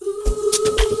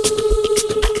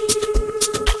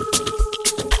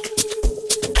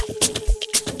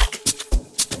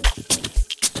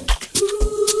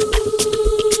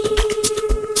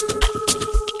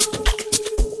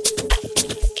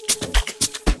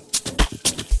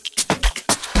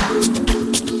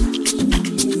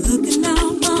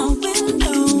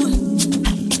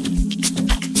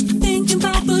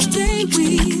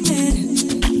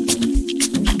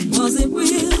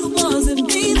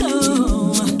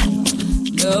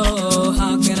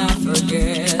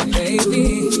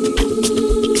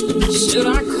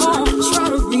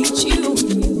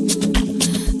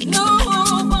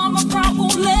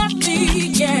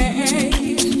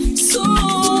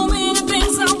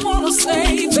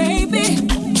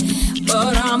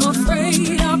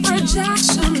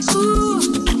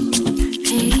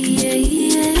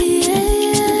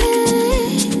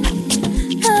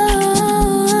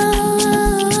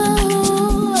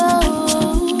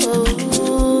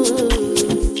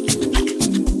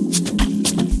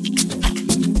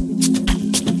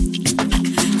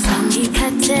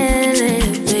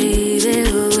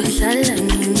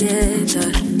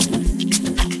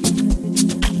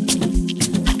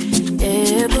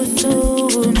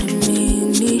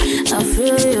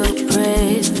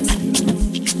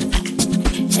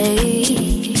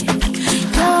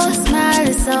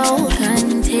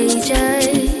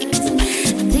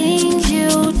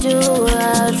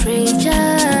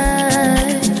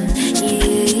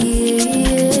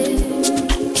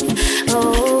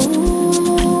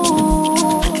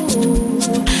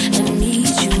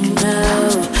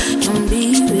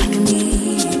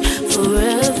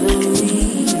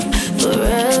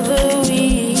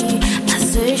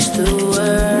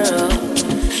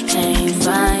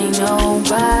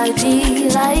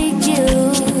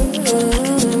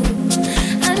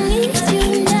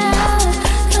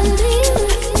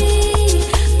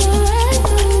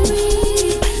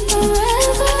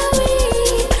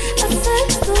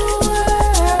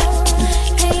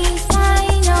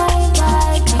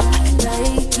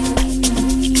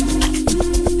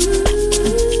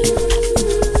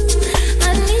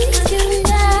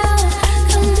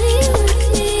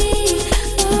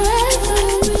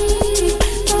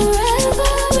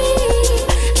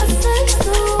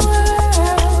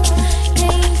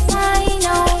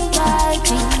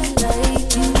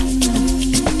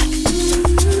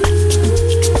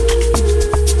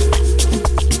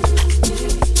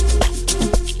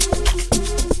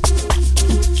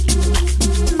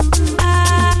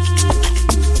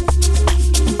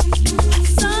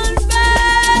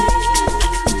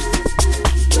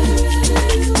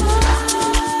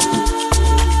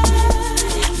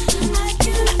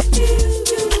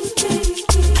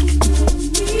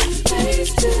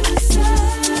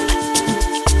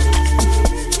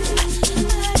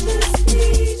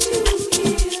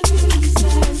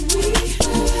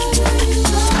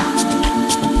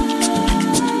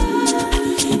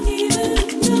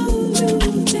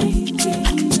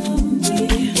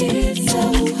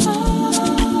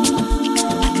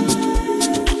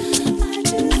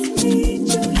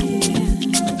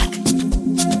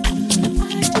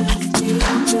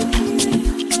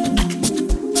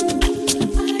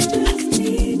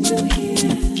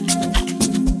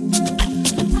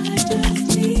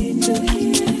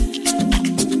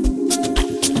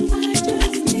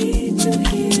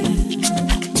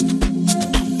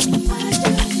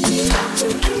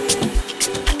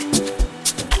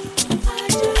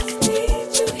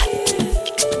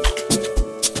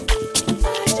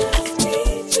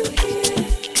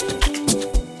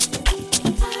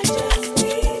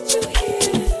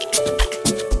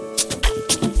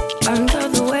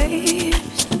Get away,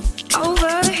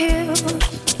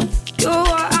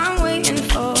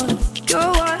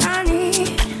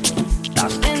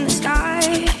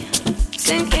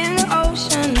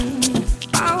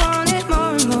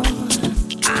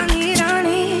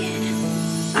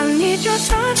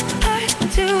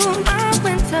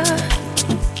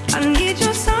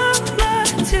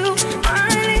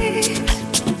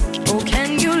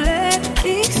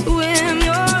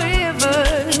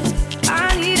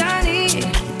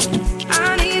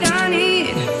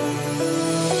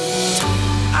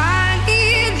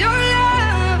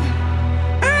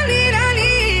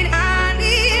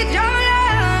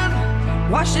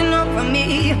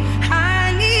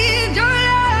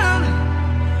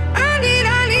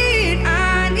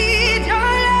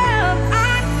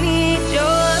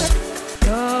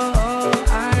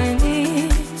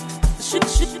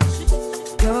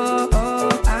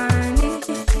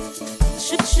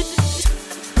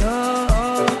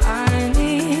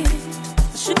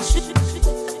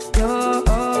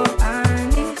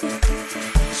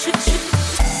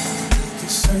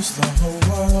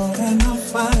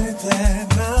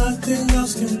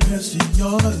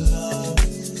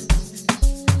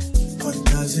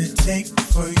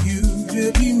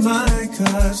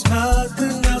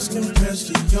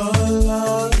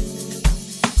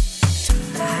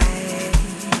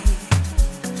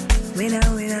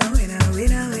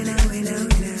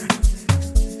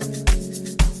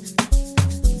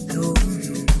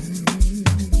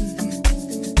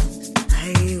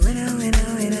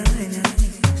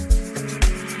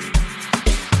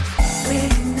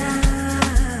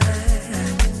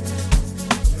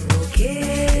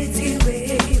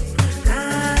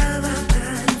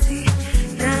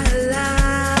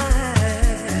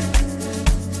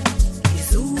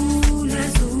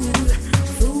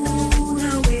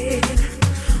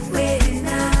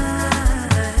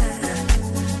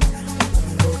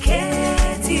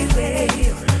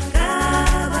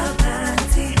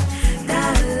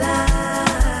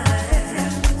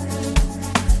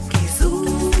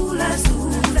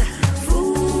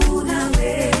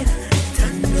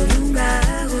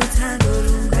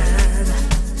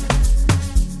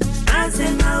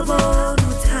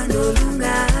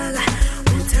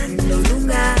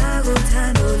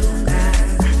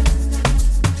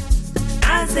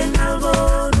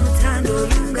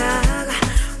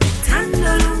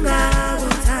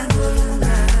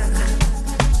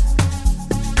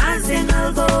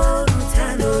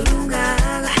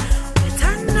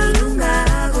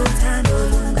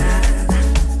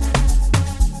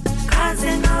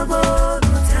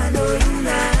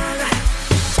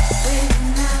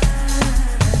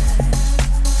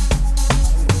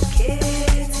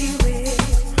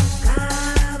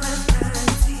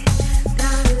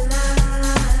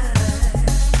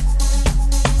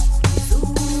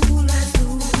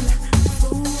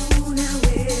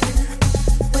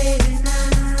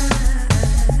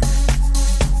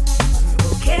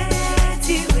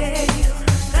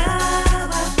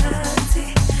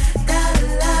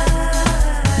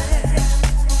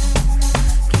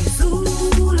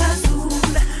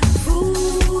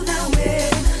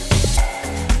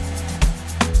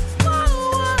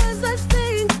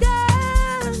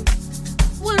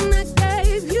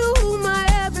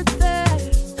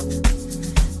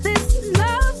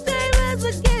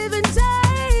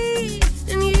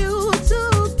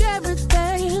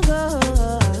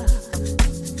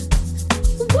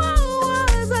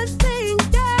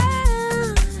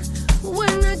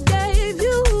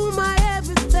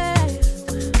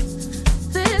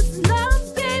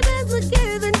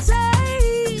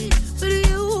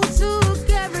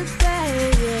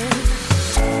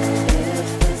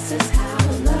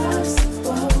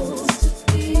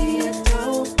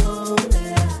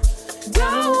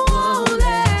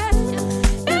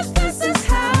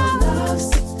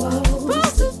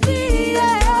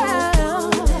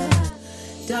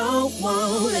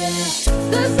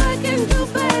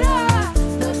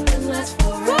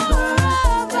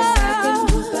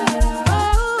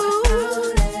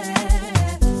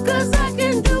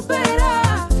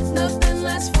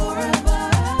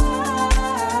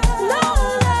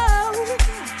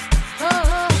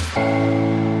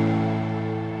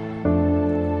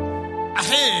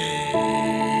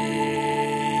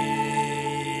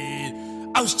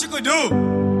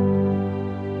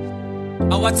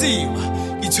 Awatima,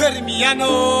 itweri miyano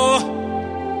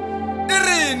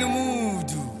Nerenu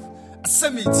mudu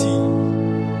Asamiti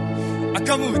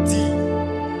Akamuti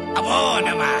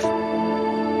Abona ma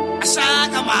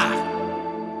Ashaka ma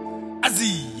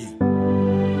Aziye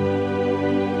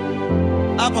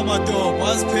Apa madobo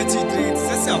Azipeti drink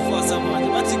Sesi afasa mani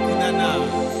Mati kunana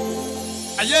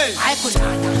Aye Hai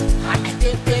kunana Hai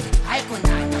big Hai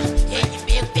kunana Hey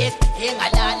big Hey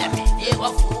ngalala me Hey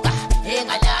wafuga Hey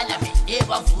ngalala me Hey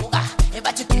wafuga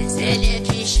Ebatukizele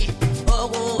kishi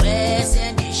Ogu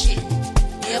esendishi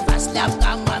Evaslap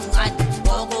kamwangan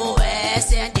Ogu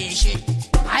esendishi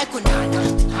Hai kunana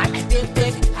Hai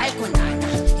big Hai kunana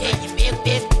Hey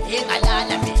big Hey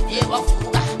ngalala me Hey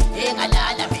wafuga Hey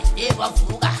ngalala me Hey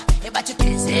wafuga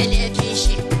Ebatukizele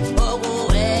kishi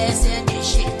Ogu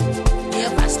esendishi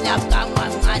Evaslap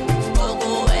kamwangan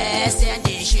Ogu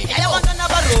esendishi Ela bantwana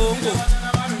barongo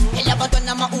Ela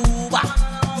bantwana mauba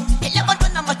Ela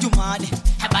bantwana majumane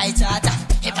Hebayitata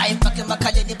Hebayipake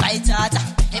makaleni bayitata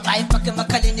Hebayipake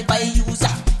makaleni bayuza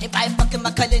Hebayipake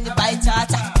makaleni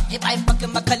bayitata Hebayipake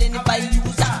makaleni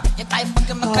bayuza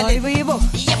Hebayipake makaleni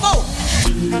Yebo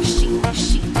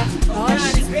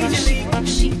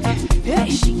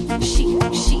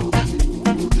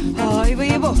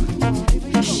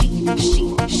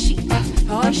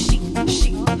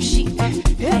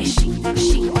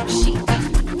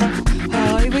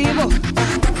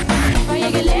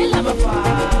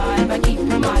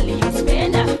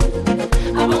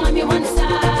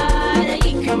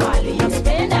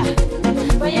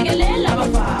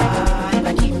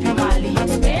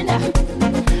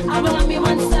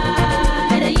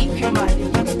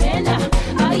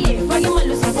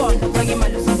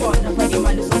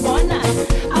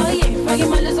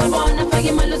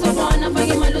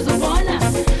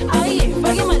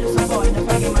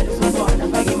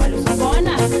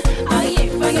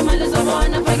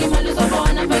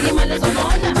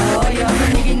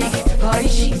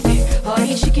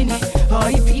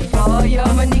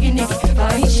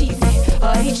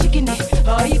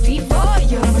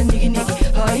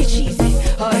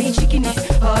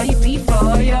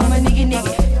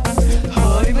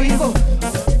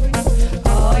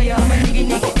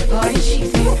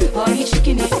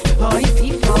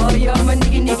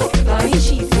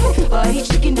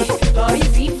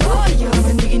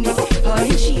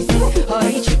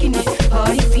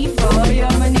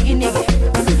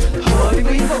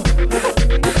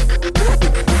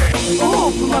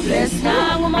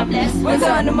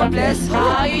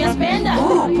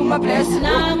my bless.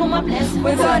 Nangu my bless.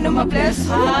 Wenzani my bless.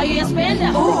 How you spend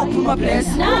it? Ooh, my bless.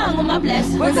 Nangu my bless.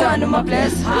 Wenzani my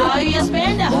bless. How you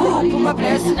spend it? Ooh, my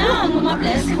bless. Nangu my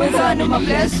bless. Wenzani my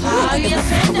bless. How you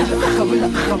spend it? Kabula,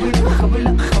 kabula,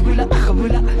 kabula, kabula,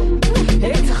 kabula.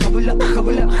 Hey, kabula,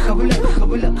 kabula, kabula,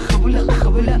 kabula, kabula,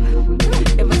 kabula.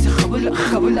 Hey, kabula,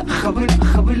 kabula, kabula,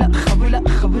 kabula, kabula,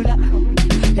 kabula.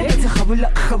 Hey, kabula,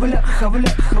 kabula,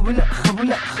 kabula, kabula,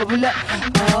 kabula, kabula.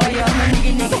 Oh, yeah, my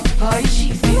nigga, nigga. Oh,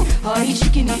 she's it. Oh, he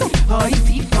chicken it. Oh, he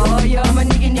beef. Oh, yeah, my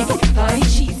nigga, nigga. Oh, he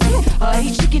cheese it. Oh,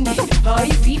 he chicken it. Oh,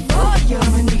 he beef. Oh, yeah,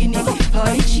 my nigga, nigga.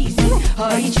 Oh, he cheese it.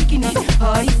 Oh, he chicken it.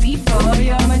 Oh, he beef. Oh,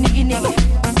 yeah, my nigga, nigga.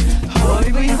 Oh,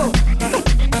 here we go.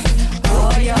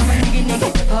 Oh, yeah, my nigga, nigga.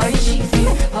 Oh, he cheese it.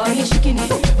 Oh, he chicken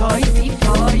it. Oh, he beef.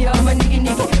 Oh, yeah, my nigga,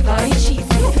 nigga. Oh, he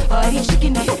cheese it. Oh, he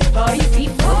chicken it. Oh, he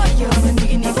beef. Oh, yeah, my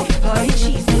nigga, nigga. Oh, he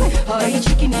cheese it. Oh, he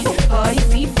chicken it. Oh, he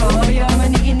beef. Oh, yeah, my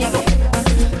nigga, nigga.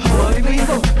 Oh, here we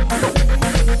go.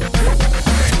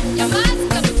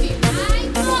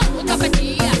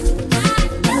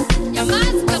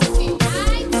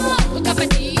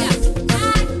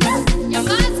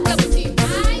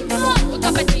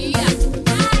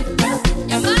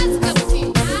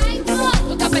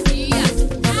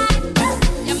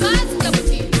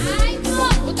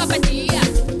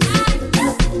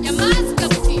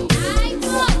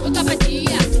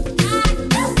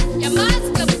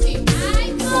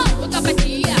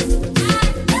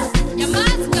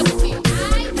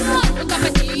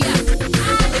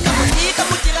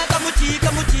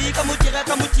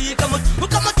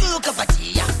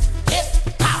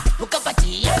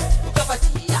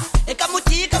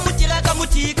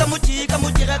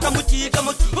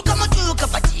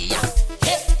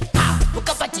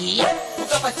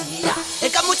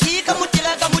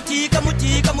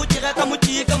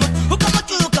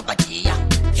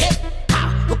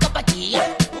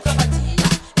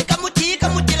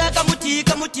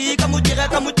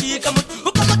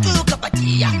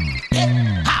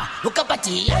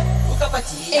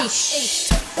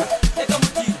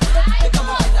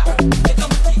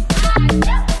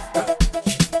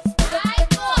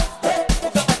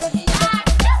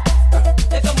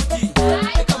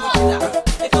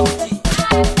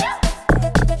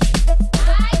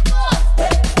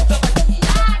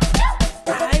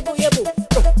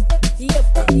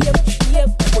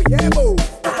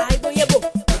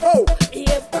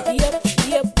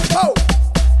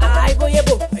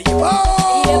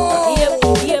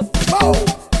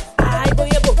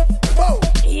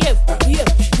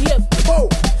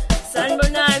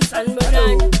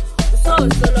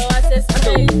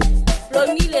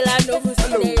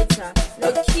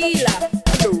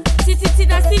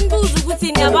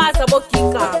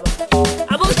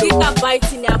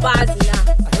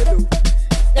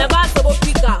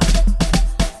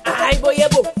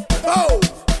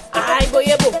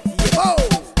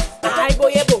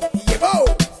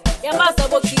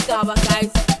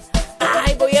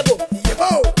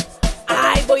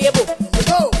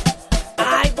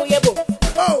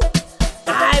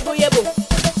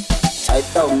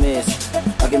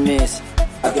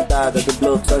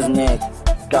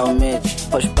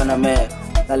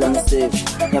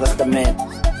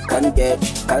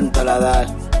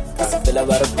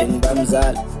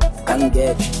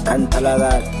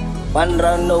 One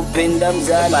round no pindam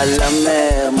zal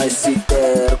Malamer, my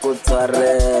sister,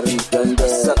 kutwarer, migande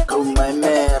Sakru my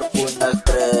mare, puta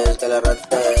tres,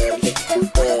 galarater,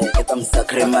 likute, etam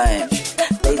sakre mine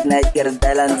Late night get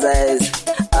dalanzais,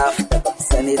 after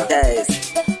sanitize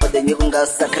But then you can go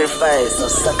sacrifice, no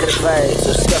sacrifice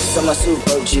So stuff sama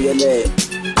super GLA,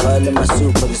 wale ma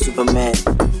super, the Superman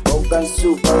Ogan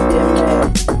super, yeah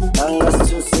man Angas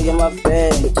to see my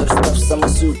bed, so stuff sama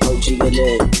super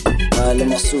GLA Wale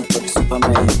ma super, the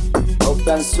Superman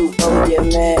Ogan super, yeah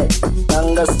man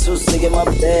Angas to see my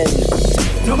bed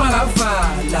Noma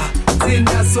gavala,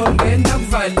 thina songena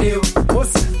kuvaliwe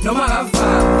Noma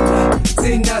gavala,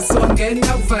 thina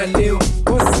songena kuvaliwe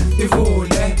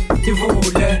Ivule,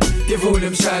 ivule, ivule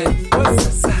mshayi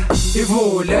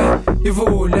Ivule,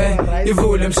 ivule,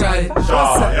 ivule mshayi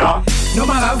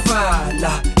Noma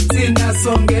gavala, thina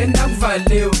songena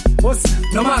kuvaliwe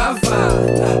Noma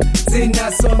gavala,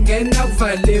 thina songena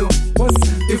kuvaliwe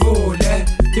Ivule,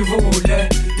 ivule,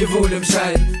 ivule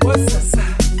mshayi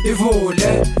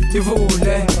Ivule,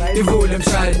 ivule, ivule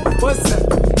mshayi What's up?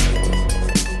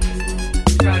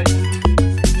 Mshayi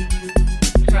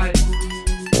Mshayi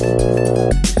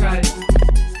Mshayi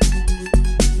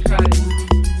Mshayi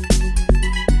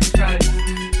Mshayi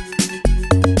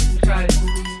Mshayi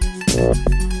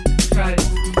Mshayi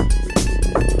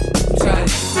Mshayi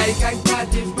I got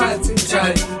party party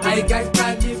Mshayi I got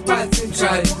party party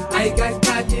Mshayi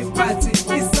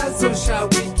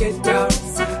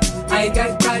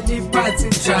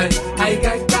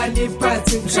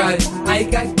mshaya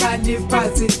ayikaqali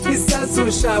phansi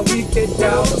isazosha weekend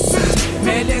house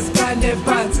mele siqale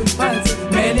phansi phansi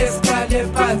mele siqale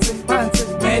phansi phansi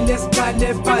mele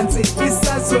siqale phansi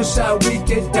isazosha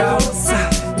weekend house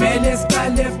mele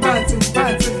siqale phansi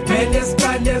phansi mele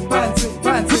siqale phansi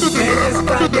phansi mele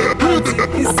siqale phansi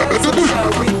isazosha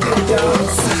weekend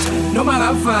house noma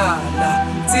ngavala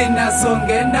thina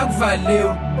songena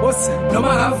kuvaliwe osa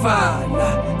noma ngavala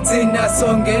thina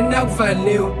songena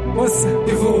kuvaliwe osa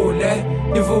ivule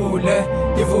ivule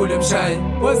ivule mshayi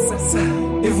osa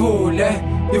ivule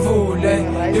ivule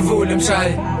ivule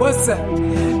mshayi osa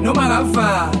noma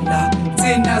ngavala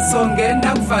thina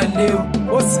songena kuvaliwe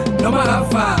osa noma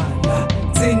ngavala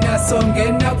thina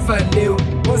songena kuvaliwe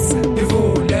osa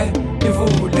ivule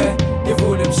ivule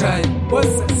ivule mshayi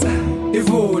osa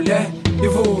ivule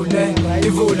ivule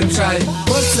ivule mshayi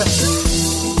osa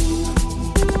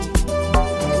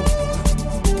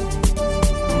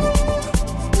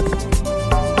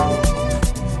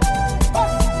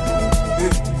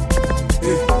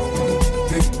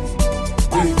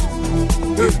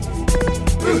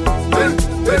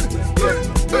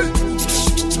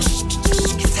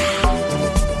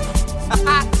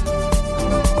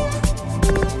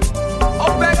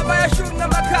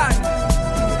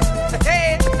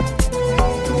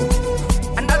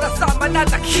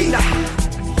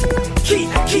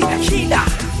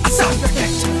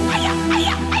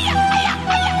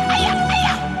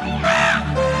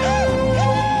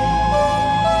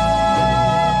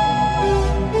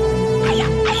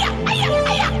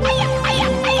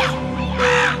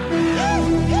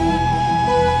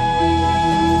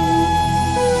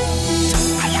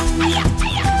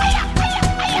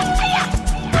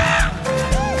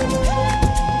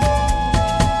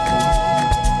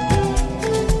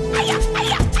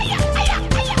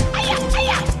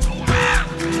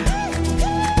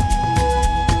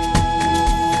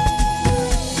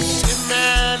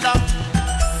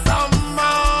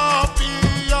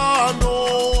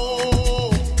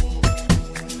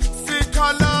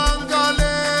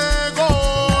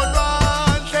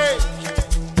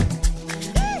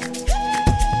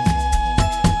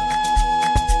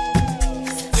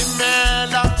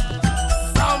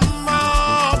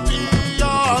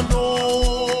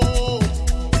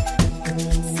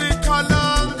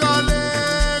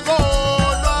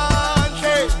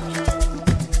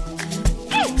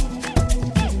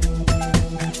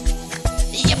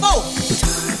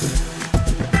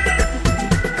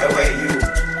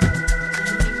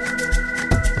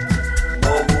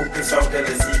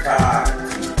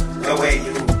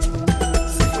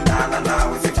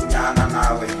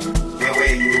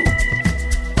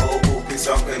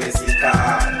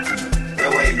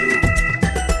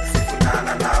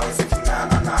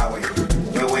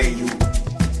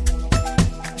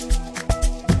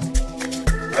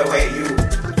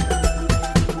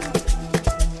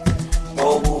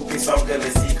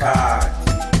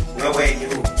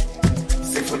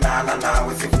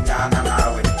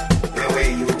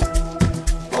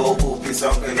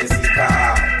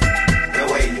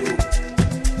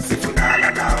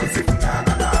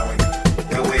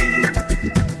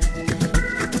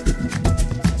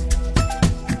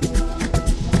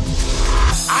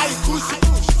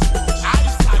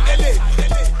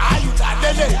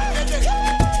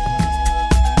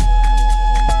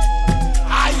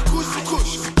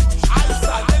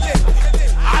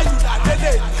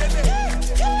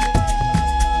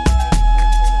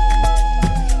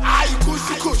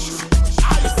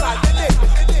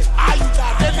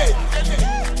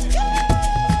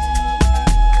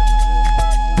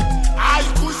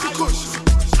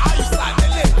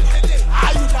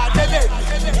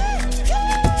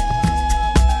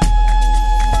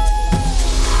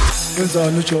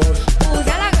Wenzani uJosh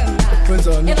udlala kamnandi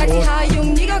Wenzani ebathi uJosh hayi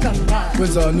unginika kamnandi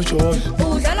Wenzani uJosh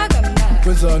udlala kamnandi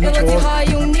Wenzani ebathi uJosh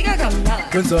hayi unginika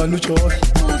kamnandi Wenzani uJosh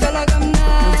udlala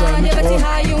kamnandi ebathi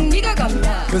hayi unginika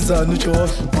kamnandi Wenzani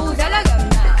uJosh udlala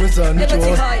kamnandi Wenzani ebathi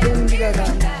uJosh hayi unginika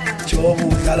kamnandi Jobu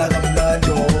udlala kamnandi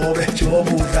jobe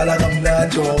Jobu udlala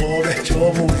kamnandi jobe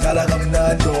Jobu udlala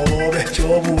kamnandi jobe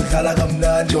Jobu udlala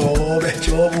kamnandi jobe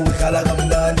Jobu udlala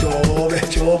kamnandi jobe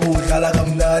Jobu udlala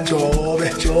kamnandi jobe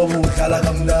Jobu udlala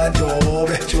kamnandi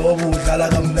jobe Jobu udlala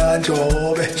kamnandi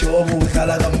jobe Jobu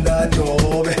udlala kamnandi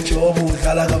jobe Jobu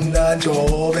udlala kamnandi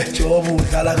jobe Jobu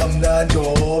udlala kamnandi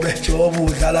jobe Jobu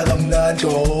udlala kamnandi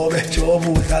jobe Jobu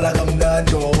udlala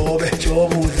kamnandi jobe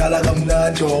Jobu udlala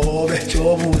kamnandi jobe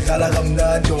Jobu udlala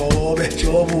kamnandi jobe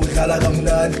Jobu udlala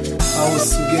kamnandi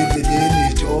awusuke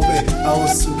endleleni jobe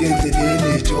awusuke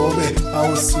endleleni jobe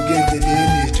awusuke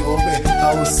endleleni jobe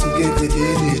awusuke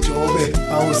endleleni jobe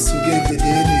awusuke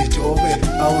endleleni Jobe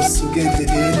awusuke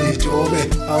endleleni Jobe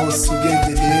awusuke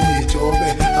endleleni Jobe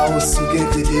awusuke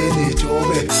endleleni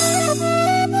Jobe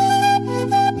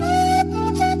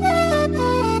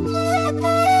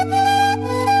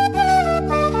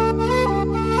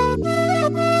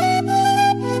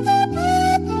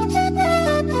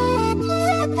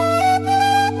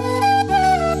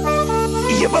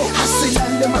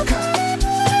Hasilale makhaya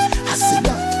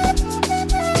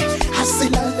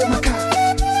hasilale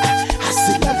makhaya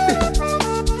hasilale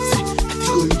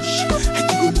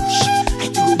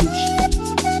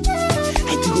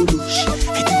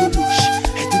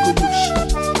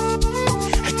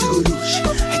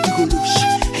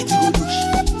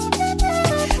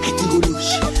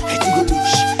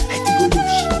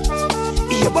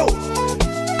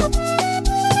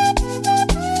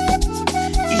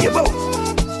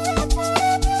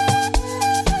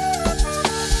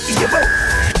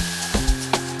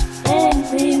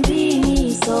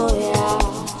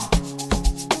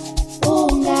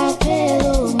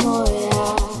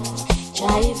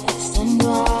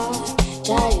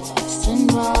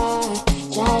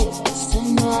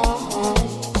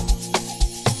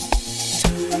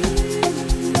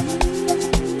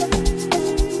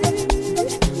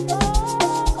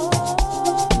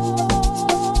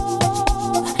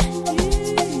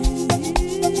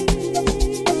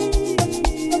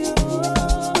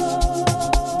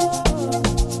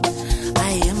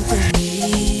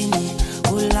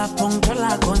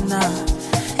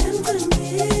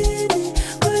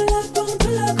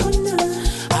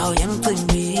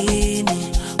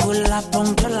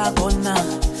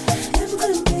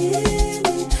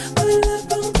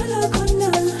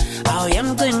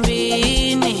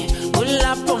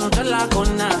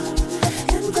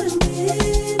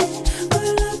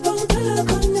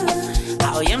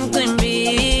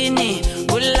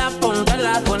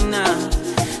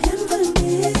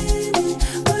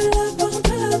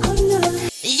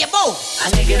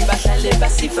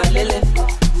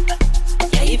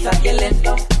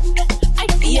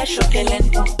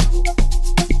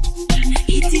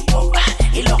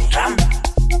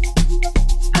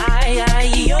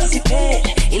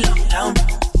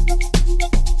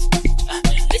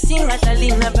Singadlali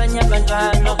nabanye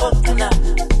abantwana okokuqina.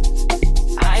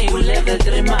 Ayi ulevel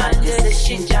 3 manje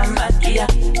seshintsha